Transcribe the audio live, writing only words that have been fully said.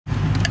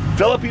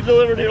Philip, you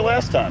delivered here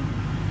last time.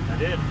 I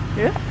did.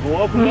 Yeah.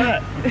 Well, welcome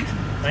back.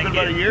 Thank you.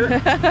 About a year.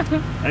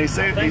 And he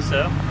saved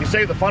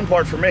the fun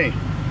part for me.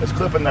 It's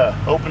clipping the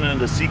opening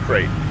the sea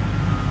crate.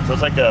 So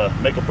it's like a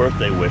make a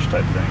birthday wish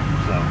type thing.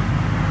 So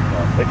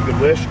make a good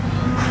wish.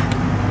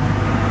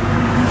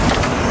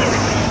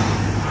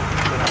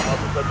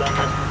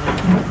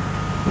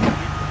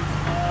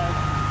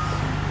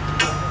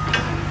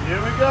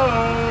 There we go. Here we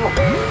go.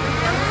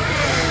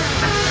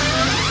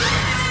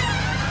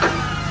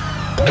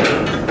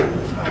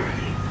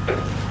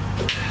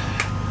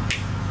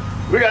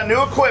 We got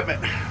new equipment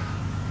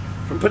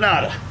from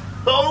Panatta.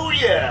 Oh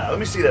yeah, let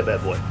me see that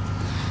bad boy.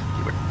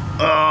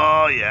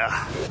 Oh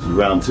yeah.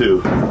 Round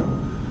 2.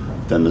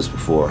 Done this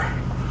before.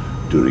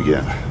 Do it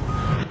again.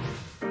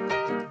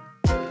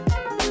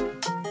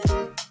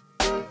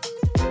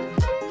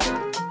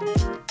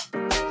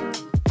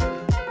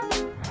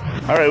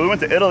 All right, we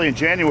went to Italy in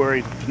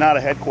January,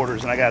 Panatta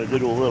headquarters, and I got to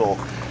do a little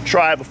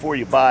try before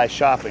you buy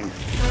shopping.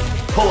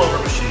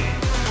 Pullover machine.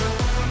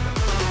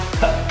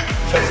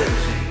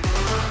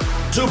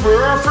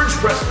 Super French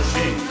press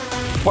machine.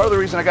 Part of the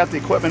reason I got the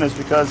equipment is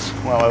because,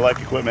 well, I like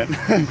equipment,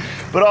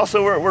 but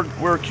also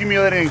we're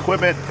accumulating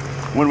equipment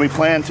when we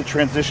plan to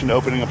transition to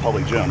opening a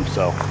public gym.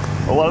 So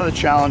a lot of the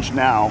challenge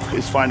now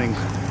is finding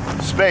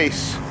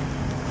space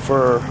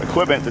for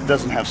equipment that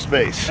doesn't have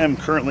space. I'm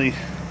currently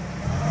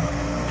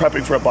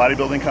prepping for a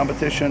bodybuilding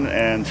competition,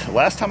 and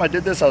last time I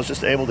did this, I was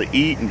just able to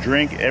eat and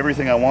drink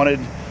everything I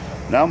wanted.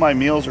 Now my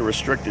meals are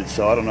restricted,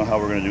 so I don't know how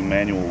we're gonna do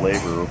manual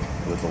labor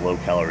with a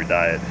low-calorie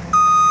diet.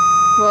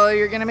 Well,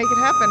 you're gonna make it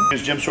happen.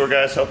 These gym store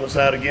guys help us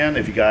out again.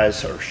 If you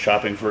guys are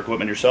shopping for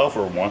equipment yourself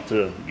or want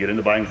to get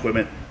into buying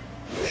equipment,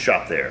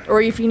 shop there.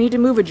 Or if you need to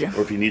move a gym.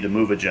 Or if you need to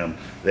move a gym.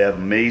 They have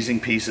amazing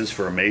pieces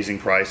for amazing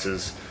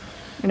prices.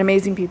 And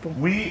amazing people.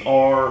 We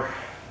are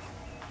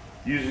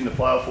using the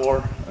plow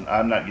floor, and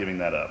I'm not giving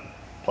that up.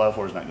 Plow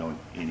floor is not going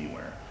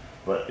anywhere.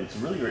 But it's a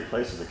really great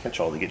place as a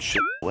catch-all to get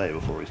shit away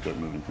before we start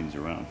moving things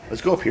around.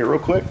 Let's go up here real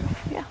quick.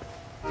 Yeah.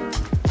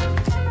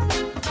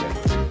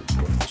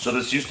 So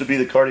this used to be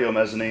the cardio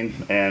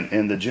mezzanine, and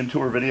in the gym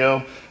tour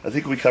video, I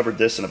think we covered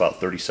this in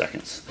about 30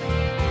 seconds.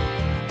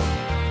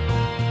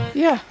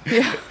 Yeah.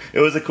 It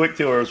was a quick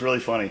tour, it was really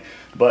funny.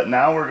 But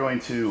now we're going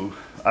to,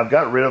 I've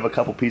got rid of a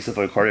couple pieces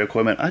of cardio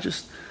equipment. I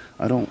just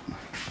don't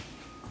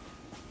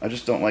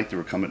like the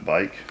recumbent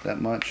bike that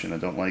much, and I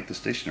don't like the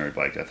stationary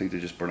bike. I think they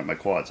just burn up my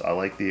quads. I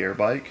like the air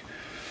bike.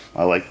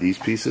 I like these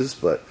pieces,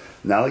 but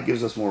now it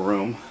gives us more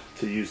room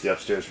to use the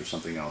upstairs for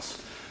something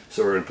else.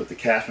 So we're gonna put the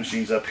calf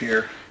machines up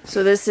here.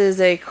 So this is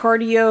a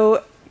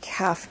cardio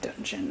calf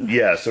dungeon.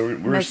 Yeah, so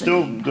we're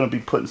still gonna be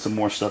putting some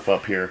more stuff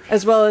up here.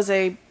 As well as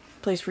a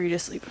place for you to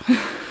sleep.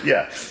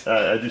 Yeah,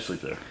 I do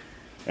sleep there.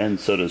 And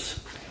so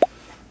does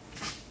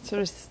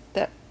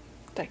that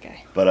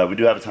guy. But we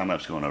do have a time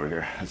lapse going over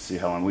here. Let's see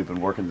how long we've been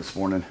working this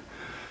morning.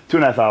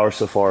 2.5 hours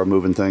so far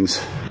moving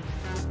things.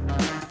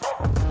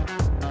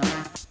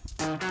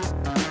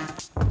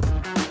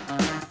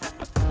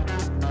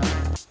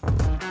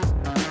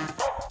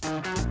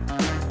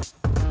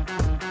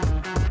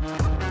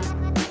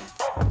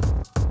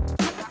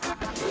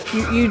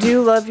 You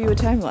do love you a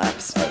time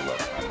lapse. I love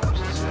time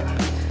lapses,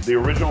 yeah. The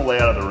original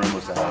layout of the room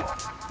was to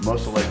have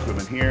most of the leg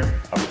equipment here,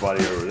 upper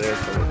body over there,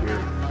 so over here,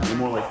 the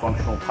more like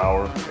functional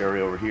power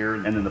area over here,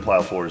 and then the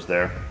plow floor is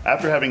there.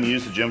 After having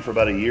used the gym for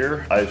about a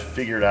year, I've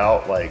figured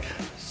out like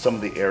some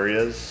of the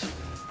areas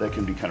that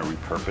can be kind of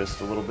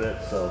repurposed a little bit.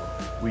 So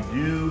we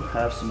do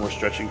have some more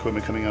stretching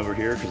equipment coming over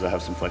here because I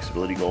have some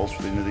flexibility goals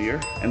for the end of the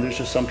year. And there's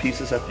just some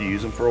pieces after you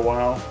use them for a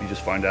while, you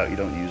just find out you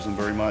don't use them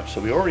very much.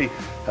 So we already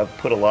have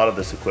put a lot of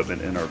this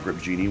equipment in our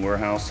Grip Genie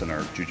warehouse and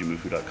our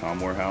Jujimufu.com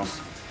warehouse.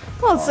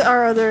 Well, it's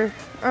our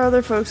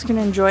other folks can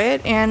enjoy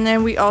it, and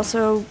then we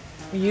also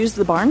use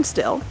the barn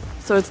still.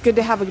 So it's good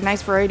to have a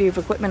nice variety of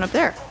equipment up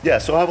there. Yeah,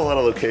 so I have a lot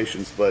of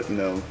locations, but you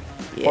know,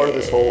 part of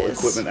this whole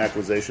equipment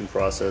acquisition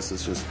process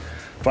is just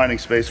finding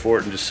space for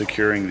it and just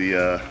securing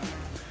the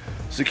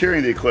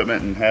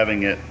equipment and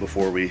having it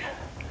before we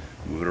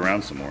move it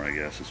around some more, I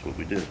guess is what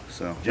we do.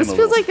 So this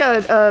feels like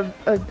a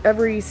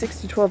every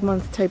 6 to 12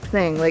 month type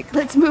thing. Like,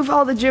 let's move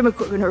all the gym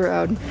equipment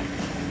around.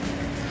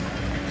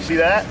 See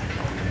that?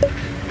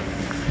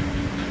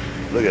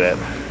 Look at that.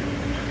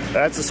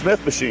 That's a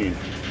Smith machine.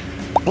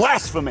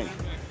 Blasphemy!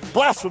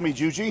 Blasphemy,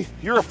 Juji.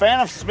 You're a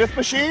fan of Smith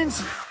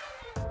machines?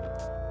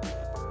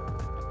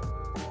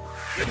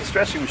 The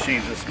stretching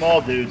machines, the small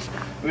dudes.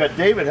 We got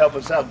David help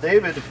us out.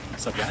 David,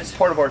 what's up, guys? Is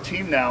part of our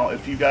team now.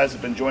 If you guys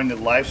have been joining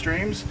the live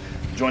streams,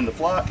 join the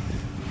flock,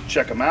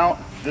 check them out.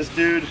 This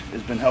dude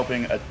has been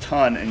helping a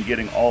ton in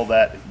getting all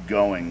that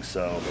going.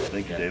 So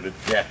thank you, David.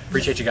 Yeah,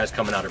 appreciate you guys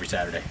coming out every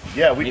Saturday.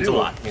 Yeah, we do. Means a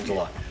lot. Means a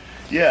lot.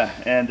 Yeah,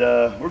 and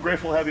we're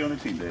grateful to have you on the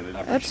team, David.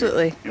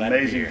 Absolutely. You're an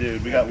amazing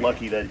dude. We got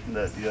lucky that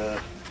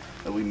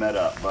we met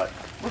up, but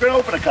we're gonna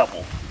open a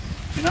couple.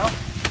 You know,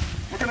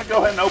 we're gonna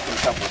go ahead and open a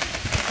couple.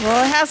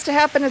 Well, it has to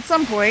happen at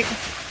some point.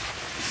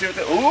 See what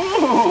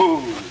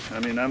ooh! I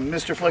mean, I'm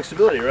Mr.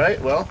 Flexibility, right?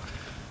 Well,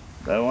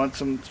 I want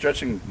some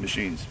stretching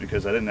machines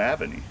because I didn't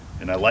have any.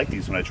 And I like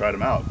these when I tried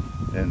them out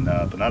in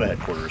Panatta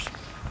headquarters.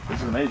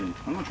 This is amazing.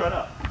 I'm gonna try it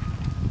out.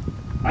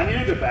 I need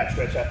a good back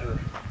stretch after.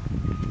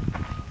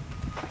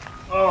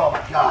 Oh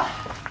my God.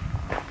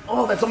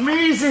 Oh, that's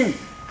amazing.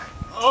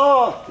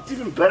 Oh, it's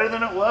even better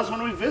than it was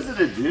when we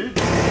visited, dude.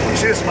 You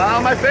see a smile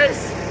on my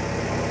face?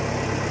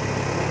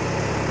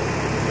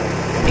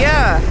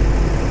 Yeah.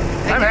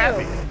 I'm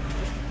happy.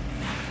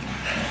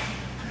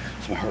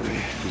 It's my heart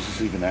rate. Is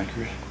this even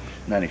accurate?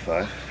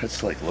 95.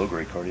 That's like low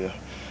grade cardio.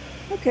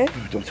 Okay.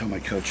 Don't tell my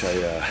coach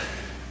I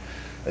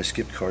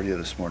skipped cardio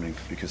this morning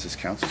because this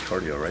counts as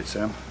cardio, right,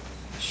 Sam?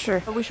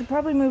 Sure. We should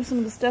probably move some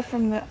of the stuff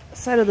from the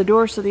side of the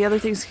door so the other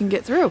things can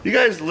get through. You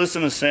guys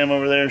listen to Sam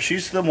over there.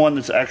 She's the one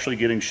that's actually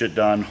getting shit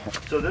done.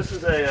 So this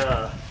is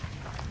a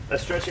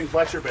stretching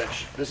flexor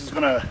bench. I'm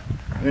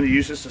gonna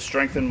use this to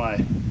strengthen my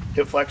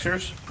hip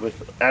flexors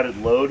with added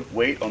load,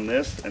 weight on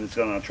this, and it's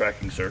on a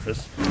tracking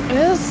surface.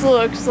 This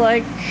looks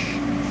like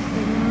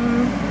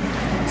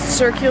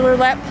circular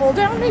lat pull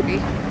down,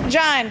 maybe.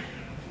 John.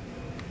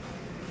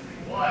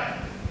 What?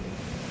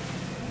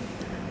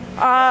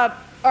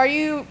 Are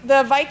you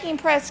the Viking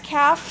press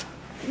calf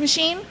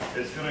machine?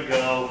 It's gonna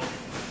go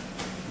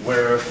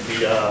where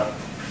the,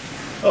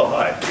 oh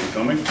hi, are you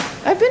filming?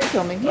 I've been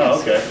filming, yes.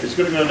 Oh, okay. It's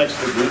gonna go next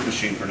to the glute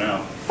machine for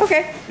now.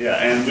 Okay.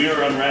 Yeah, and we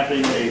are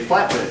unwrapping a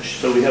flat bench.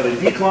 So we have a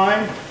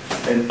decline,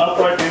 an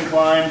upright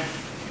incline,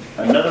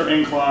 another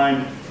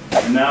incline,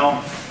 and now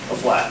a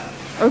flat.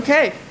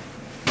 Okay.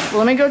 Well,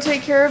 let me go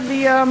take care of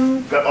the,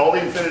 Got all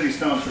the infinity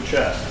stones for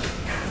chest.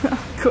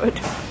 Good.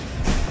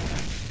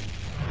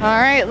 All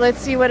right, let's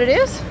see what it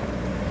is.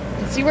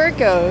 Let's see where it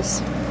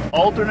goes.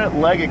 Alternate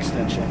leg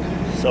extension.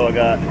 So I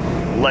got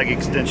leg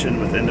extension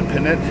with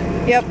independent.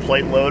 Yep.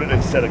 Plate loaded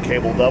instead of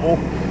cable double.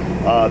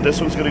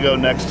 This one's gonna go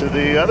next to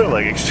the other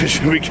leg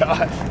extension we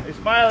got. Hey,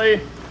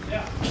 Smiley.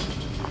 Yeah.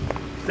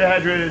 Stay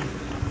hydrated.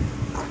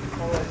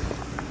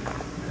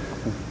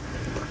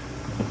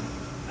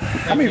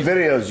 How many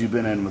videos you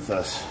been in with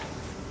us?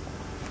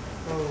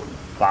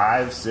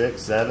 5, 6,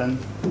 7?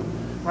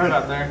 Right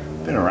up there.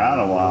 Been around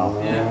a while.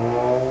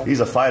 Yeah. He's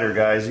a fighter,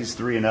 guys. He's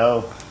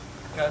 3-0.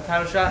 Got a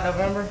title shot in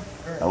November?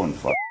 I wouldn't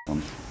fuck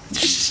him.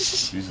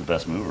 He's the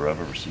best mover I've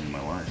ever seen in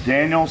my life.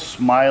 Daniel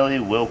Smiley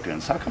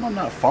Wilkins. How come I'm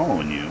not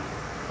following you?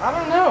 I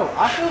don't know.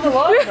 I feel the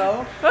love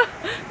though.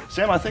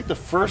 Sam, I think the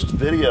first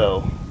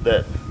video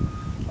that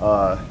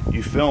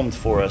you filmed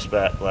for us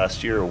back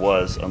last year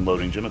was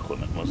unloading gym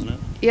equipment, wasn't it?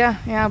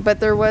 Yeah,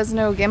 but there was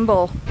no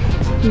gimbal.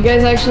 You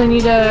guys actually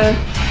need to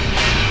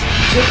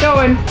get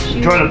going.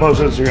 I'm trying to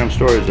post Instagram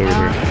stories over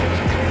here.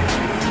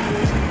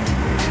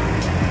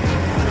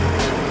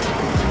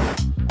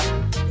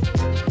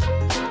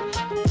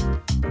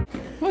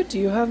 What do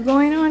you have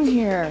going on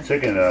here?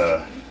 Taking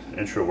an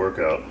intro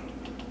workout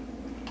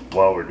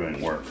while we're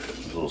doing work.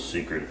 It's a little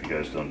secret if you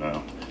guys don't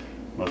know.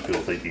 Most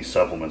people think these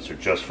supplements are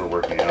just for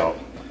working out.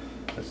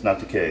 That's not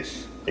the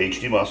case.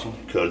 HD Muscle,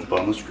 code at the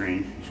bottom of the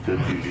screen. It's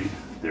good duty.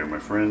 They're my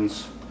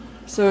friends.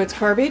 So it's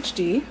Carb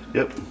HD.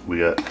 Yep, we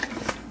got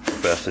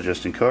fast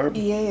digesting carb.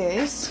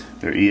 EAAs.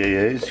 They're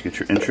EAAs, you get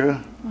your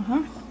intra,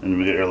 and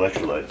we get your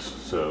electrolytes.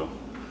 So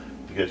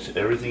you get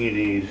everything you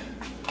need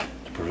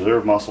to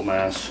preserve muscle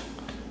mass,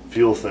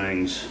 fuel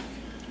things,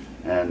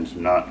 and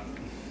not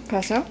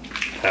Pass out?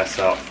 pass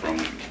out from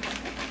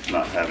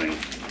not having.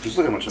 Just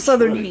look how much.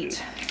 Southern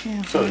heat.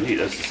 Yeah. Southern heat.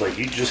 That's just like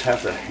you just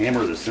have to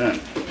hammer this in.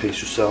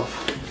 Pace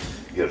yourself.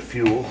 You got to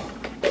fuel.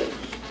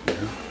 You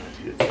know,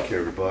 you got to take care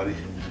of your body.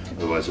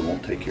 Otherwise, it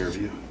won't take care of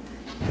you.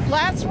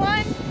 Last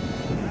one.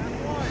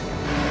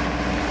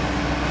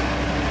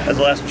 That's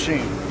the last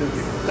machine.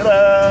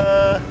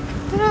 Ta-da!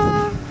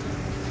 Ta-da!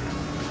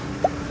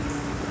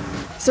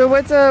 So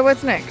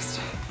what's next?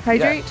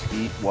 Hydrate? Yeah.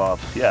 Eat while,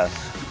 yes,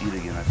 eat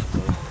again, I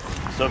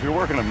suppose. So if you're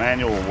working a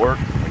manual work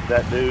like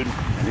that dude,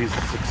 and he's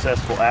a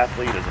successful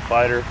athlete as a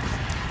fighter,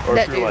 or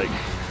That if you're dude. like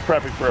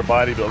prepping for a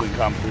bodybuilding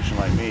competition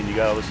like me and you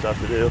got all this stuff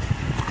to do,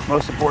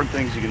 most important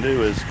things you can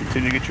do is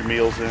continue to get your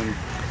meals in,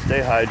 stay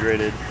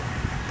hydrated,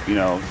 you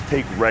know,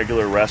 take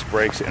regular rest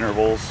breaks,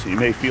 intervals. You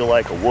may feel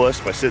like a wuss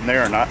by sitting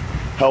there and not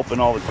helping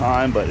all the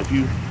time, but if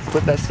you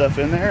put that stuff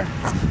in there,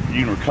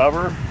 you can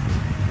recover,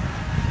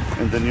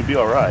 and then you'll be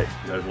all right.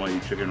 You guys want to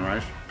eat chicken and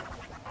rice?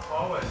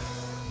 Always.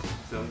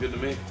 Sounds good to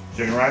me.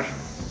 Chicken rice?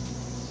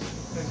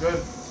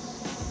 Good.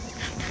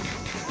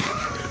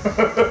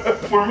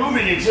 We're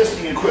moving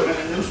existing equipment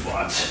in new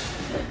spots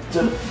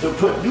to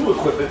put new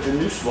equipment in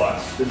new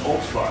spots, in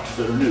old spots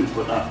that are new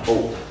but not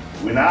old.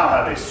 We now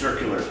have a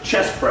circular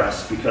chest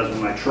press because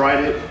when I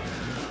tried it,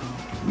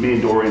 me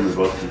and Dorian were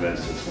both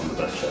convinced it's one of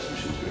the best chest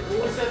machines we ever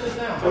Let's set this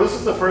down. Well, this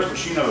is the first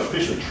machine I've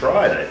officially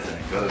tried, I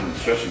think, other than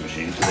stretching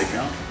machines. Do they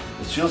count?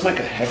 This feels like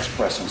a hex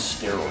press on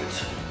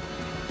steroids.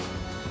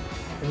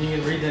 And you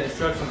can read the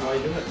instructions while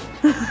you do it.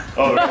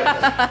 Oh,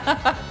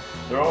 right.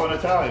 They're all in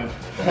Italian.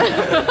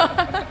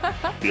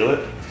 Feel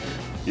it?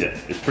 Yeah,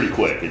 it's pretty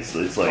quick. It's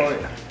like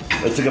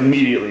it's like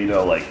immediately, you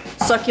know, like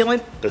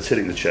Succulent. that's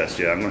hitting the chest.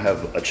 Yeah, I'm gonna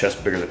have a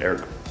chest bigger than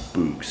Eric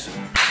Boogs.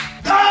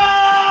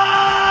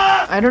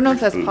 Ah! I don't know if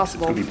that's Boots.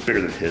 possible. It's gonna be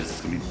bigger than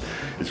his.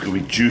 It's gonna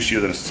be juicier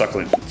than a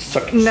succulent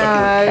Nah,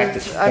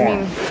 cactus I farm.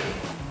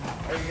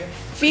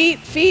 mean,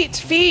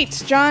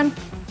 feet, John.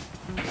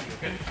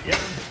 Yep. I was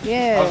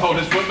Yeah.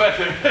 holding his foot back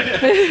there.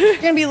 We're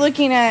gonna be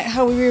looking at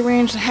how we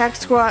rearrange the hack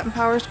squat and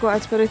power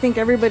squats, but I think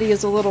everybody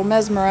is a little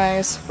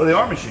mesmerized Oh, the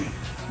arm machine.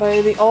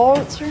 by the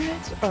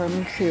alternate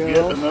arm Yet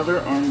curl.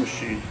 another arm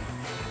machine.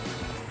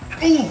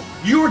 Ooh,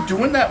 you were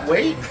doing that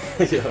weight?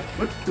 Yeah.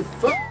 What the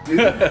fuck, dude?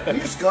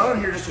 You just got on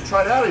here just to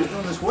try it out. He's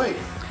doing this weight.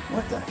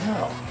 What the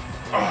hell?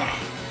 Ugh.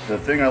 The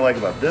thing I like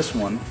about this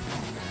one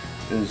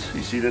is,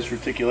 you see this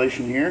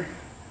reticulation here?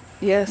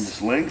 Yes.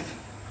 This length?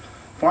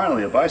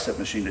 Finally, a bicep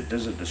machine that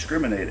doesn't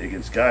discriminate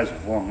against guys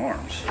with long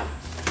arms.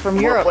 From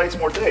More Europe. plates,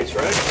 more dates,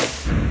 right?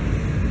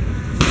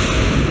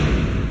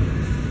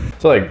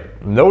 So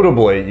like,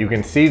 notably, you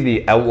can see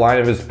the outline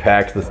of his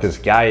pecs. This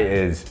guy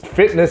is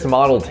fitness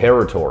model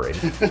territory.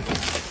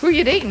 Who are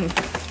you dating?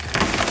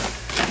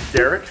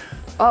 Derek?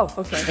 Oh,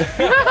 okay.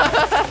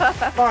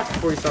 Box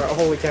before you start.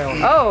 Holy cow.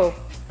 Oh,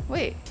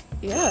 wait.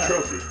 Yeah.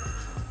 Trophy.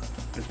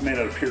 It's made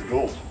out of pure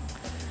gold.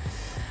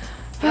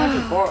 I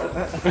just bought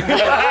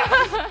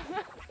it.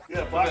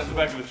 Yeah, box. That's the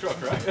back of the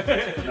truck,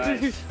 right?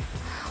 Nice.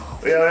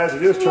 Yeah, all I have to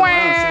do is turn around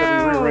and see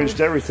that we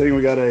rearranged everything.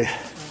 We got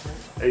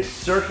a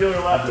circular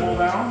lat pull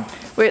down.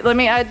 Wait, let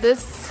me add this.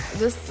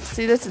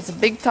 See this? It's a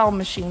big tall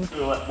machine.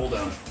 Circular lat pull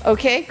down.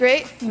 Okay,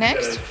 great. Got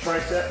Next. a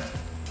tricep.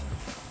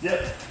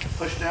 Yep.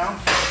 Push down.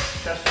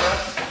 Chest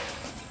press.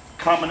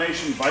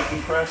 Combination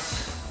Viking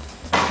press.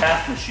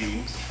 Calf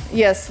machine.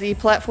 Yes, the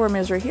platform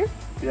is right here.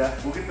 Yeah,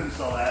 we'll get to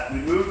install that. We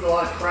moved a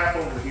lot of crap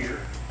over here.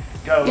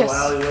 Got a little Yes.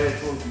 alleyway.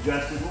 It's a little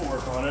congested. We'll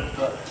work on it.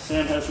 But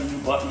Sam has her new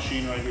butt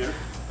machine right here.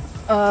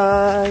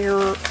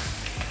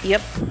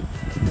 Yep.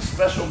 A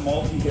special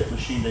multi-hip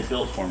machine they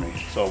built for me.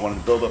 So I wanted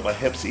to build up my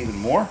hips even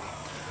more.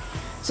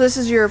 So this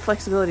is your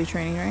flexibility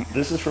training, right?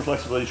 This is for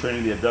flexibility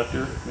training, the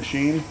adductor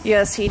machine.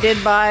 Yes, he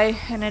did buy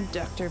an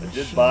adductor machine.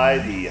 Just buy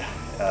the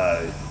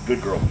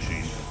Good Girl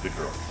machine. Good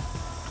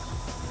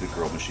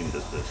Girl machine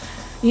does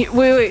this.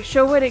 Wait,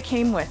 show what it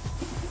came with.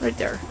 Right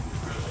there.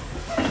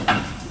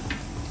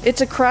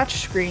 It's a crotch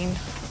screen.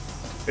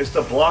 It's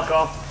to block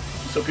off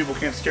so people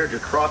can't stare at your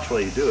crotch while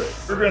you do it.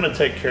 We're gonna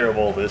take care of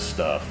all this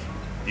stuff.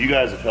 You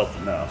guys have helped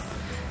enough.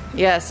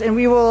 Yes, and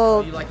we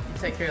will. You like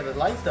to take care of the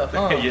light stuff,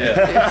 huh?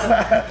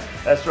 Yeah.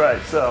 That's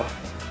right, so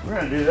we're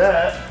gonna do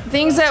that.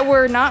 Things that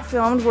were not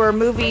filmed were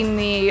moving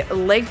the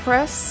leg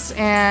press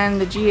and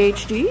the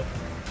GHD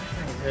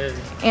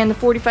and the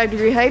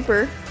 45-degree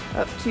hyper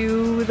up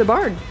to the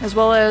barn, as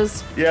well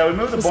as Yeah, we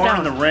moved the Let's barn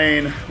down. in the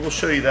rain. We'll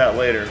show you that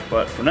later,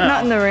 but for now,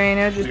 not in the rain,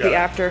 it'll just We be got it.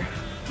 after.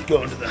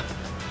 go into the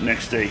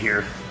next day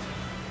here.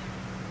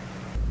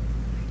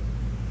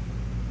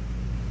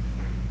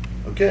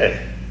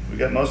 Okay, we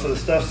got most of the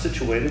stuff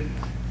situated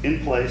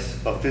in place,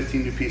 about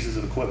 15 new pieces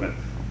of equipment.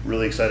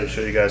 Really excited to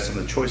show you guys some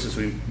of the choices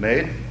we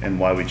made and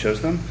why we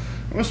chose them.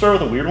 I'm gonna start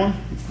with a weird one.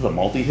 This is a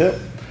multi-hip.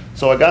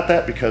 So I got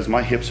that because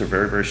my hips are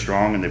very, very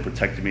strong and they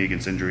protected me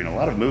against injury in a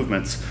lot of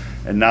movements,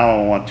 and now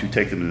I want to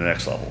take them to the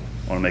next level.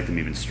 I wanna make them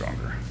even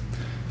stronger.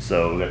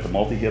 So we got the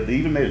multi-hip. They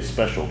even made it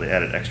special. They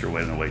added extra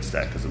weight in the weight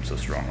stack because I'm so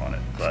strong on it.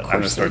 But I'm gonna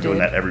course start they doing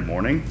did. that every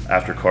morning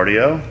after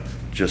cardio,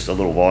 just a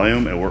little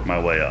volume, and work my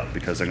way up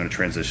because I'm gonna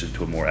transition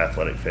to a more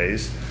athletic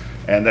phase.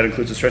 And that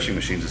includes the stretching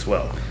machines as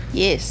well.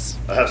 Yes.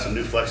 I have some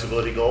new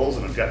flexibility goals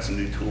and I've got some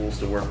new tools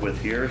to work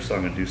with here. So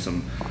I'm gonna do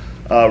some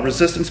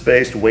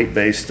resistance-based,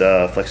 weight-based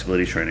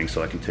flexibility training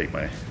so I can take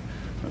my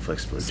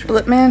flexibility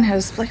training. Splitman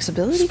has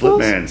flexibility Split goals?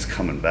 Man's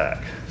coming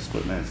back.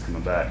 Split Man's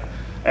coming back.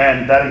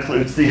 And that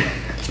includes the,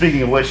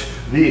 speaking of which,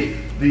 the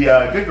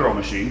Good Girl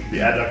machine, the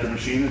adductor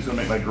machine, is gonna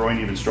make my groin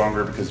even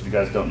stronger because if you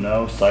guys don't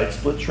know, side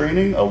split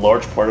training, a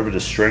large part of it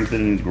is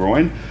strengthening the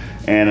groin.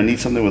 And I need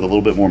something with a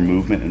little bit more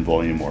movement and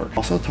volume work.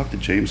 Also talked to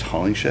James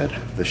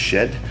Hollingshed, The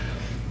Shed,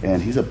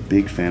 and he's a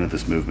big fan of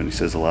this movement. He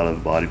says a lot of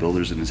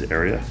bodybuilders in his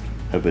area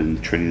have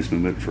been training this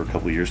movement for a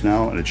couple of years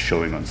now, and it's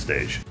showing on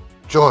stage.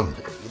 John,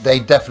 they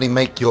definitely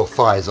make your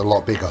thighs a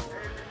lot bigger.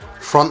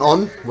 Front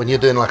on, when you're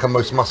doing like a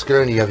most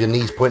muscular and you have your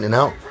knees pointing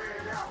out,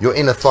 your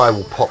inner thigh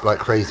will pop like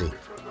crazy.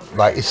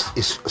 Like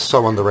it's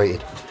so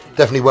underrated.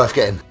 Definitely worth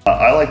getting.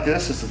 I like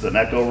this. This is an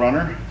Echo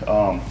Runner.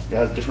 It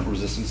has different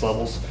resistance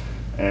levels,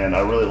 and I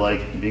really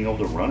like being able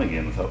to run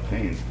again without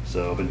pain.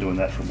 So I've been doing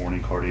that for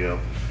morning cardio.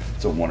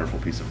 It's a wonderful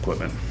piece of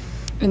equipment.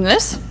 In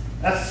this?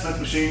 That's the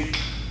Smith machine.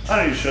 I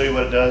don't need to show you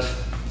what it does.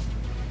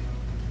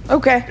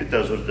 Okay. It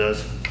does what it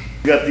does.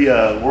 We got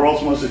the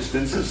world's most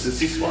expensive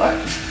sissy squat.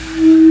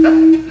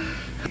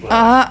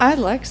 I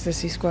like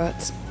sissy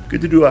squats.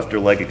 Good to do after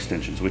leg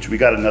extensions, which we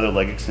got another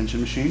leg extension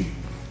machine.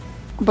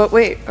 But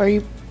wait,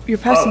 you're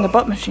passing the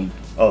butt machine?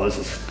 Oh, this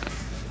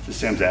is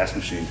Sam's ass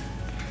machine.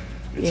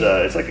 It's Yeah.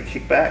 it's like a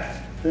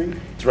kickback thing.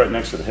 It's right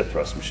next to the hip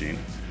thrust machine.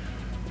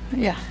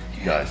 Yeah.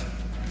 Guys,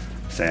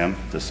 Sam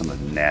does some of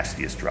the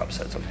nastiest drop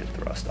sets on hip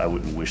thrust. I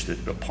wouldn't wish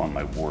it upon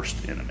my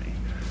worst enemy.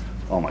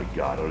 Oh my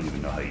God, I don't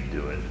even know how you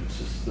do it. It's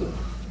just, ugh.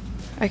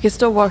 I can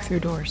still walk through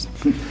doors.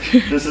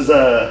 This is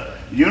a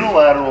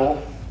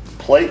unilateral,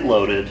 plate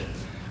loaded,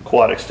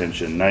 quad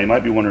extension. Now you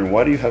might be wondering,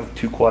 why do you have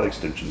 2 quad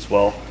extensions?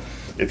 Well,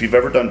 if you've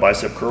ever done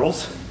bicep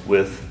curls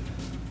with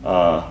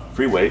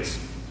free weights,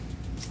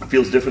 it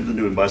feels different than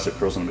doing bicep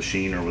curls on a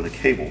machine or with a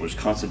cable. There's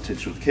constant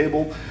tension with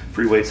cable.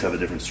 Free weights have a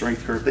different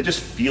strength curve. They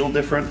just feel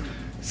different.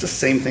 It's the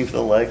same thing for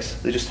the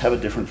legs. They just have a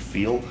different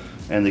feel,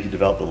 and they can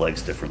develop the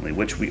legs differently,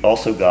 which we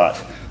also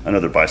got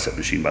another bicep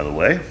machine, by the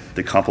way,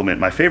 to complement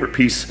my favorite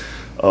piece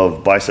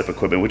of bicep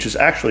equipment, which is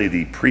actually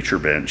the preacher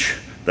bench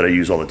that I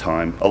use all the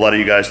time. A lot of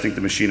you guys think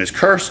the machine is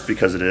cursed,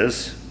 because it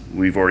is.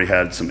 We've already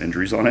had some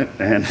injuries on it,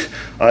 and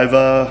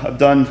I've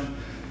done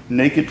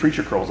naked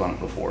preacher curls on it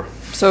before.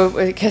 So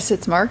I guess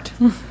it's marked.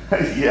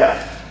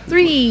 Yeah.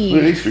 3.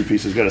 Look at these 3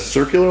 pieces. Got a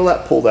circular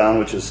lat pull down,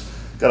 which has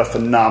got a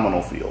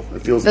phenomenal feel.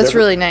 It feels That's different.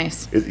 really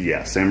nice.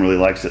 Yeah, Sam really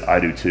likes it. I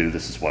do too.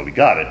 This is why we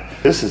got it.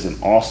 This is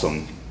an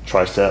awesome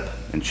tricep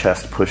and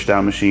chest push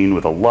down machine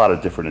with a lot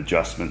of different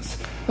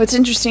adjustments. What's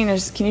interesting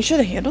is, can you show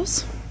the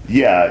handles?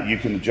 Yeah, you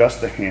can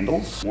adjust the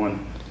handles.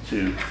 1,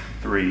 2,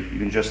 3. You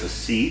can adjust the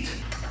seat.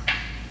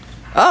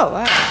 Oh,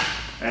 wow.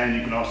 And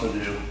you can also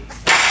do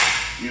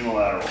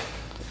unilateral.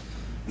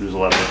 There's a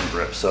lot of different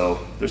grips.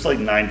 So there's like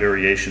 9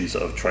 variations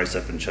of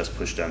tricep and chest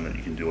push down that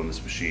you can do on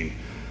this machine.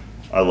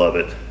 I love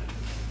it.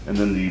 And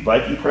then the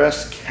Viking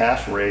press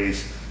calf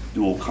raise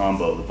dual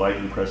combo. The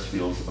Viking press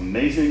feels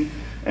amazing.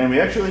 And we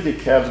actually did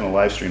calves on a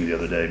live stream the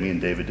other day. Me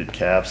and David did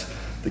calves.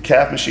 The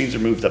calf machines are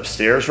moved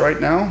upstairs right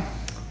now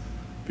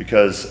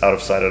because out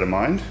of sight, out of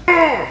mind.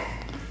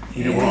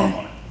 You do wrong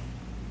on it.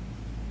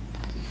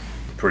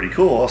 Pretty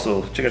cool.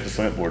 Also, check out the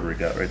slant board we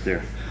got right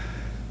there.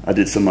 I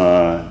did some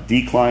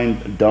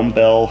decline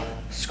dumbbell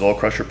skull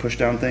crusher push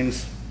down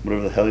things,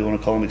 whatever the hell you want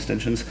to call them,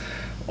 extensions.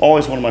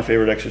 Always one of my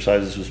favorite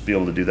exercises was to be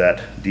able to do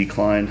that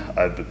decline.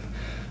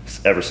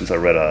 Ever since I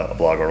read a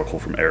blog article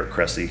from Eric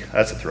Cressy.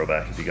 That's a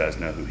throwback if you guys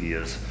know who he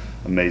is.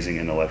 Amazing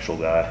intellectual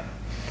guy.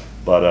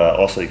 But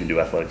also you can do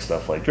athletic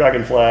stuff like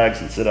dragon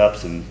flags and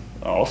sit-ups, and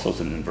also it's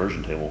an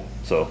inversion table.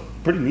 So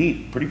pretty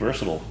neat, pretty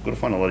versatile. Going to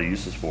find a lot of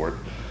uses for it.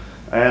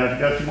 And I've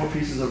got a few more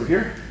pieces over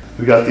here.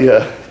 We got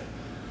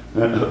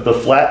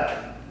the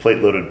flat plate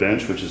loaded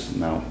bench, which is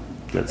now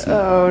got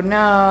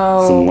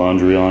some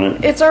laundry on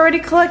it. It's already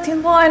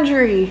collecting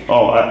laundry.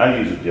 Oh, I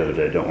used it the other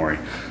day, don't worry.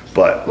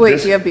 But wait,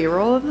 do you have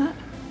B-roll of that?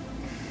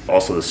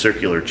 Also, the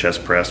circular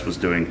chest press was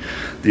doing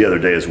the other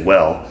day as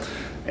well.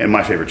 And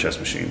my favorite chest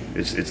machine.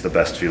 It's the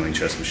best feeling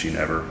chest machine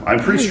ever. I'm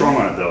pretty strong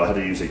on it though. I had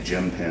to use a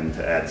gym pin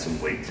to add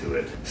some weight to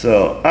it.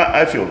 So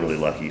I feel really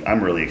lucky.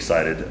 I'm really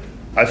excited.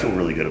 I feel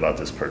really good about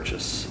this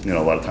purchase. You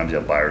know, a lot of times you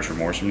have buyer's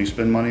remorse when you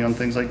spend money on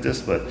things like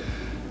this, but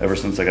ever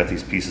since I got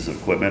these pieces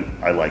of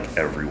equipment, I like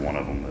every one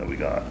of them that we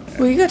got.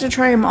 Well, you got to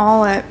try them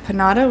all at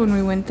Panatta when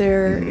we went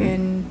there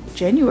in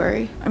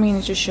January. I mean,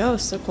 it just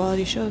shows, the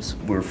quality shows.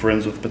 We're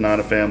friends with the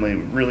Panatta family.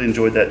 We really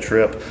enjoyed that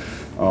trip.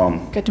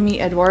 Got to meet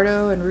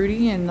Eduardo and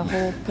Rudy and the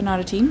whole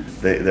Panatta team.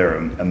 They're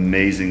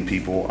amazing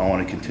people. I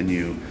want to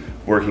continue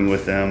working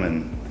with them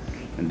and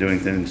doing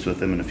things with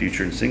them in the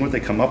future and seeing what they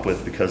come up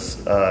with, because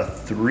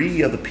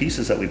 3 of the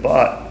pieces that we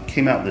bought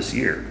came out this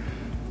year.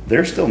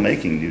 They're still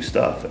making new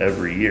stuff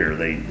every year.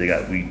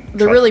 They're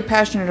really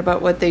passionate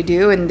about what they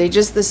do, and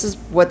this is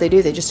what they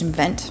do. They just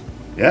invent.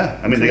 Yeah,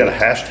 I mean, they got a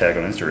hashtag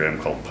on Instagram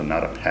called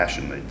Panatta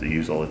Passion they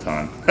use all the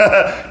time.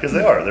 Because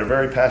they're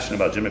very passionate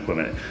about gym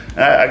equipment.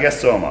 And I guess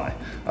so am I.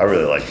 I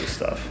really like this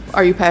stuff.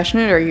 Are you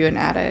passionate or are you an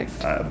addict?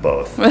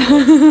 Both.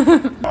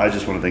 I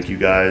just want to thank you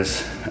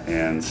guys,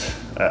 and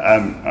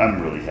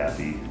I'm really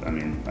happy. I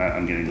mean,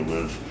 I'm getting to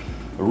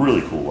live a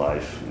really cool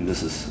life, and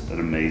this is an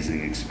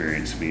amazing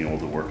experience, being able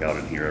to work out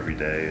in here every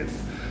day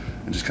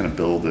and just kind of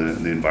build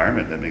the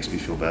environment that makes me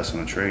feel best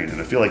on the train.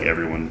 And I feel like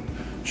everyone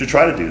should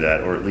try to do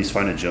that, or at least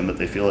find a gym that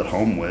they feel at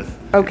home with.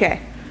 Okay.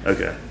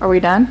 Okay. Are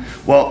we done?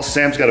 Well,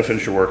 Sam's got to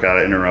finish her workout.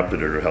 I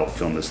interrupted her to help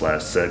film this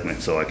last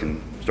segment so I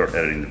can start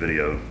editing the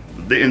video.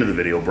 The end of the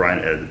video, Brian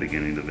edited the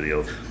beginning of the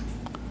video.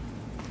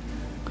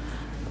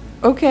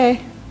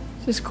 Okay.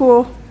 This is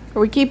cool. Are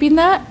we keeping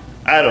that?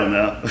 I don't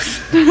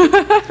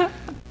know.